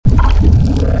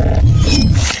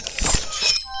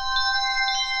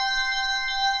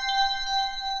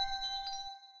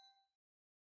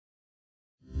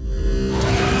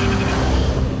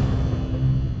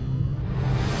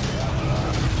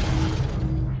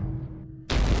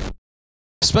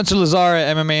Spencer Lazar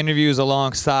at MMA interviews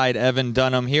alongside Evan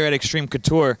Dunham here at Extreme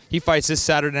Couture. He fights this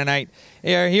Saturday night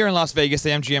here in Las Vegas, the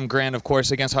MGM Grand, of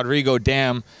course, against Rodrigo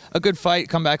Damm. A good fight,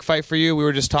 comeback fight for you. We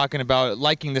were just talking about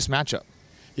liking this matchup.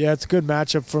 Yeah, it's a good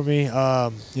matchup for me.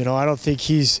 You know, I don't think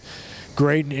he's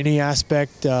great in any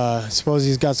aspect. I suppose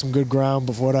he's got some good ground,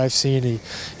 but from what I've seen,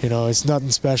 it's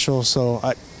nothing special. So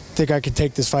I think I could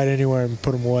take this fight anywhere and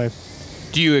put him away.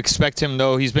 Do you expect him,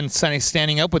 though, he's been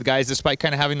standing up with guys despite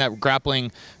kind of having that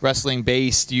grappling, wrestling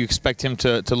base, do you expect him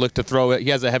to look to throw it?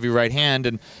 He has a heavy right hand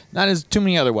and not as too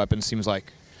many other weapons, seems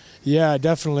like. Yeah,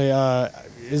 definitely.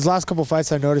 His last couple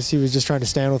fights, I noticed he was just trying to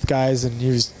stand with guys, and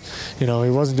he was, he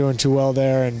wasn't doing too well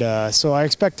there. And so I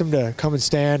expect him to come and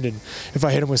stand, and if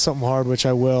I hit him with something hard, which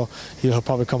I will, he'll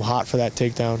probably come hot for that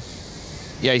takedown.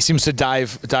 Yeah, he seems to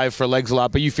dive for legs a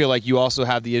lot, but you feel like you also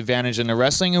have the advantage in the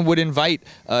wrestling and would invite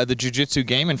the jiu-jitsu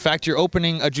game. In fact, you're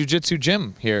opening a jiu-jitsu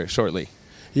gym here shortly.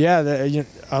 Yeah,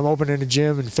 I'm opening a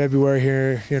gym in February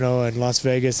here, in Las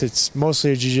Vegas. It's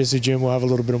mostly a jiu-jitsu gym. We'll have a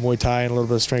little bit of Muay Thai and a little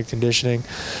bit of strength conditioning.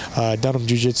 Dunham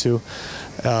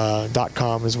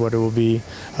Jiu-Jitsu.com is what it will be.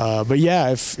 But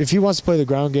yeah, if he wants to play the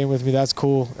ground game with me, that's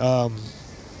cool.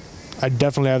 I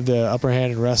definitely have the upper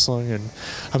hand in wrestling, and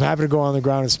I'm happy to go on the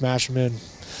ground and smash him in.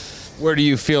 Where do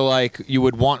you feel like you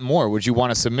would want more? Would you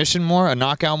want a submission more, a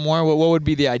knockout more? What would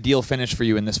be the ideal finish for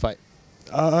you in this fight?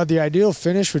 The ideal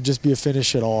finish would just be a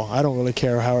finish at all. I don't really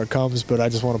care how it comes, but I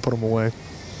just want to put him away.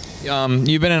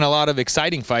 You've been in a lot of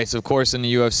exciting fights, of course, in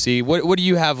the UFC. What do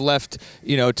you have left,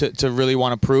 to really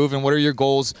want to prove, and what are your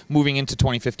goals moving into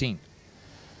 2015?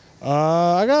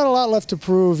 I got a lot left to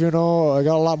prove, I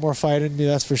got a lot more fight in me,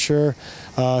 that's for sure.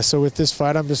 So with this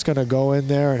fight, I'm just going to go in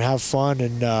there and have fun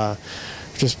and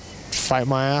just fight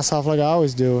my ass off like I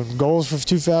always do. And goals for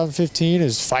 2015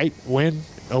 is fight, win,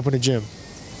 open a gym.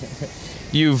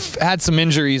 You've had some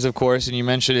injuries, of course, and you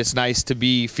mentioned it's nice to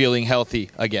be feeling healthy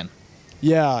again.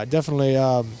 Yeah, definitely.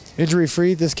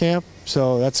 Injury-free this camp,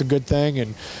 so that's a good thing.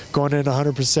 And going in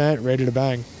 100%, ready to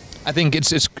bang. I think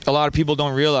it's a lot of people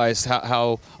don't realize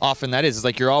how often that is. It's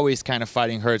like you're always kind of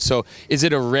fighting hurt. So is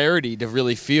it a rarity to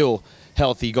really feel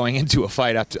healthy going into a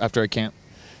fight after a camp?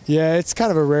 Yeah, it's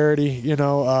kind of a rarity,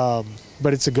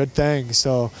 but it's a good thing.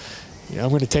 So I'm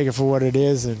going to take it for what it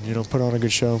is and, put on a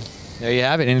good show. There you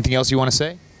have it. Anything else you want to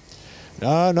say?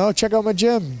 No, check out my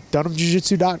gym,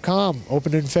 DunhamJiu-Jitsu.com,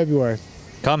 open in February.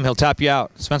 Come, he'll tap you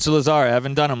out. Spencer Lazar,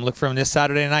 Evan Dunham, look for him this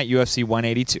Saturday night, UFC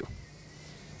 182.